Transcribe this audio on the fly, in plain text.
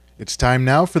It's time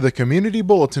now for the Community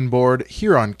Bulletin Board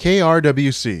here on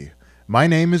KRWC. My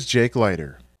name is Jake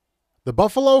Leiter. The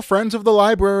Buffalo Friends of the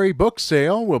Library book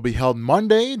sale will be held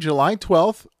Monday, July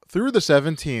 12th through the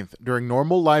 17th during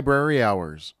normal library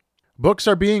hours. Books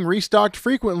are being restocked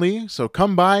frequently, so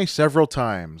come by several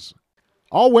times.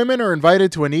 All women are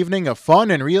invited to an evening of fun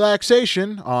and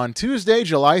relaxation on Tuesday,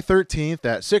 July 13th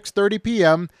at 6:30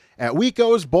 p.m. at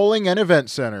Wico's Bowling and Event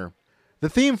Center. The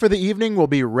theme for the evening will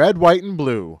be Red, White, and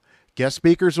Blue. Guest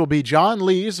speakers will be John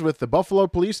Lees with the Buffalo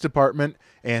Police Department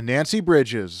and Nancy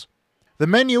Bridges. The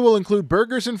menu will include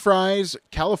burgers and fries,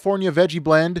 California veggie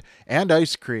blend, and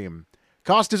ice cream.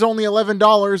 Cost is only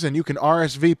 $11, and you can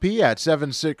RSVP at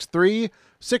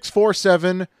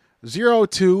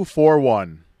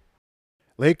 763-647-0241.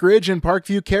 Lake Ridge and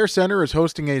Parkview Care Center is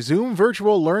hosting a Zoom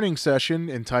virtual learning session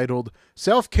entitled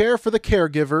Self-Care for the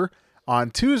Caregiver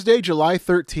on Tuesday, July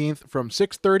 13th from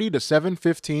 6:30 to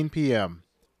 7:15 p.m.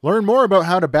 Learn more about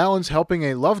how to balance helping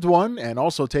a loved one and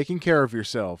also taking care of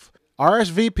yourself.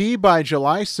 RSVP by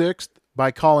July 6th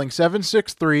by calling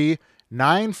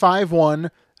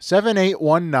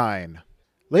 763-951-7819.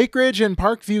 Lake Ridge and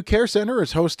Parkview Care Center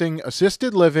is hosting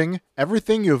Assisted Living,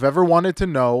 Everything You've Ever Wanted to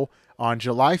Know on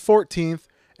July 14th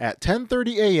at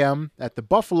 10:30 a.m. at the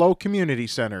Buffalo Community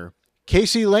Center.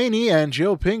 Casey Laney and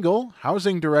Jill Pingle,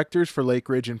 housing directors for Lake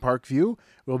Ridge and Parkview,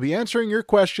 will be answering your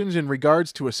questions in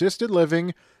regards to assisted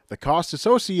living, the costs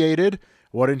associated,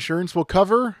 what insurance will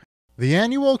cover. The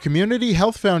annual Community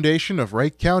Health Foundation of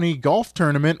Wright County Golf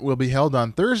Tournament will be held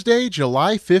on Thursday,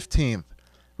 July 15th.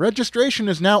 Registration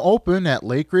is now open at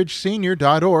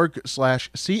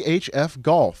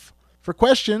lakeridgesenior.org/chfgolf. For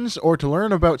questions or to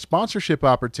learn about sponsorship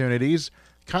opportunities,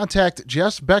 contact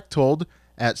Jess Bechtold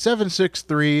at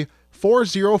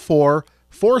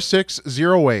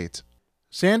 763-404-4608.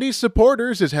 Sandy's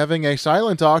Supporters is having a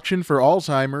silent auction for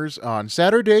Alzheimer's on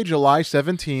Saturday, July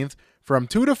 17th from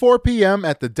 2 to 4 p.m.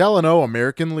 at the Delano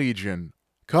American Legion.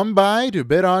 Come by to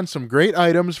bid on some great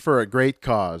items for a great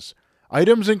cause.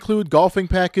 Items include golfing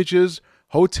packages,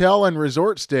 hotel and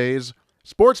resort stays,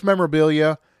 sports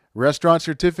memorabilia, restaurant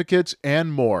certificates,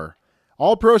 and more.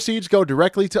 All proceeds go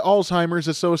directly to Alzheimer's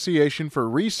Association for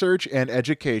research and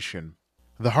education.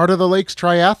 The Heart of the Lakes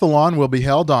Triathlon will be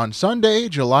held on Sunday,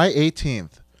 July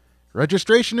 18th.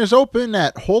 Registration is open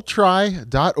at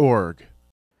holtri.org.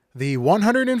 The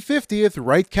 150th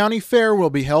Wright County Fair will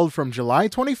be held from July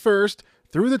 21st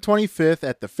through the 25th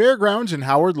at the Fairgrounds in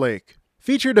Howard Lake.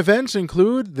 Featured events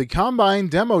include the Combine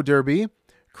Demo Derby,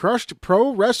 Crushed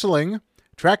Pro Wrestling,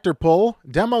 Tractor Pull,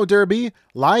 Demo Derby,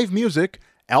 live music,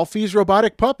 Alfie's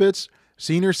Robotic Puppets,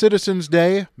 Senior Citizens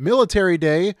Day, Military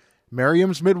Day,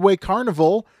 Merriam's Midway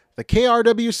Carnival, the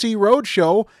KRWC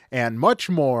Roadshow, and much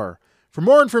more. For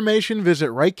more information, visit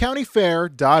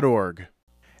wrightcountyfair.org.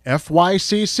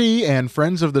 FYCC and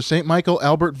Friends of the St. Michael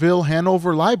Albertville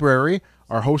Hanover Library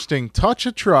are hosting Touch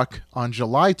a Truck on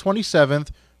July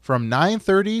 27th from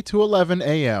 9:30 to 11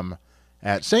 a.m.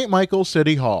 at St. Michael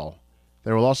City Hall.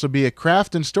 There will also be a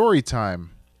craft and story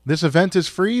time. This event is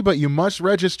free, but you must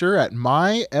register at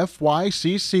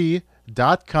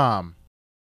myfycc.com.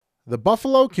 The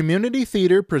Buffalo Community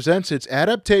Theater presents its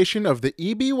adaptation of the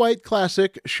E.B. White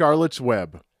classic Charlotte's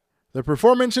Web. The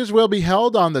performances will be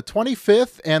held on the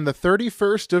 25th and the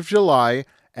 31st of July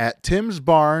at Tim's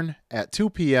Barn at 2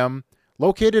 p.m.,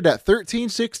 located at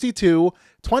 1362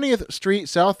 20th Street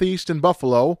Southeast in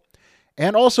Buffalo,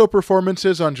 and also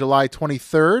performances on July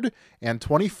 23rd and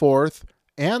 24th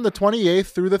and the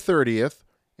 28th through the 30th,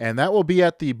 and that will be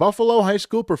at the Buffalo High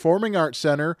School Performing Arts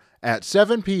Center at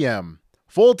 7 p.m.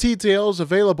 Full details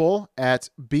available at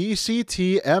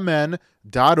bctmn.org.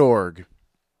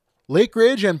 Lake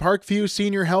Ridge and Parkview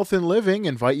Senior Health and Living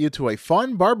invite you to a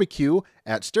fun barbecue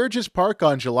at Sturgis Park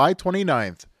on July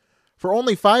 29th. For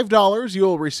only $5, you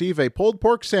will receive a pulled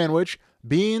pork sandwich,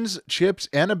 beans, chips,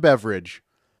 and a beverage.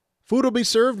 Food will be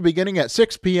served beginning at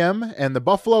 6 p.m., and the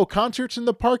Buffalo Concerts in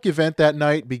the Park event that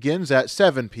night begins at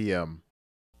 7 p.m.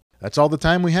 That's all the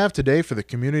time we have today for the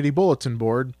Community Bulletin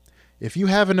Board. If you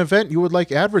have an event you would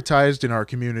like advertised in our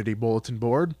Community Bulletin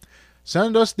Board,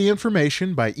 send us the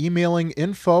information by emailing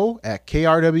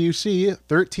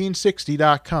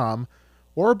info@krwc1360.com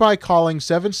or by calling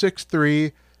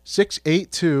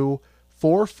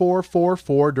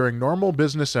 763-682-4444 during normal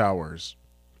business hours.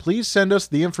 Please send us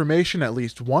the information at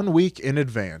least 1 week in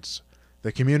advance.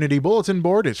 The Community Bulletin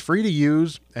Board is free to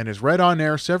use and is read on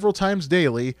air several times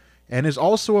daily and is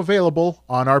also available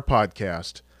on our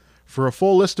podcast. For a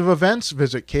full list of events,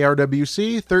 visit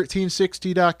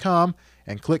krwc1360.com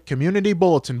and click Community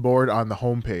Bulletin Board on the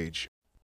homepage.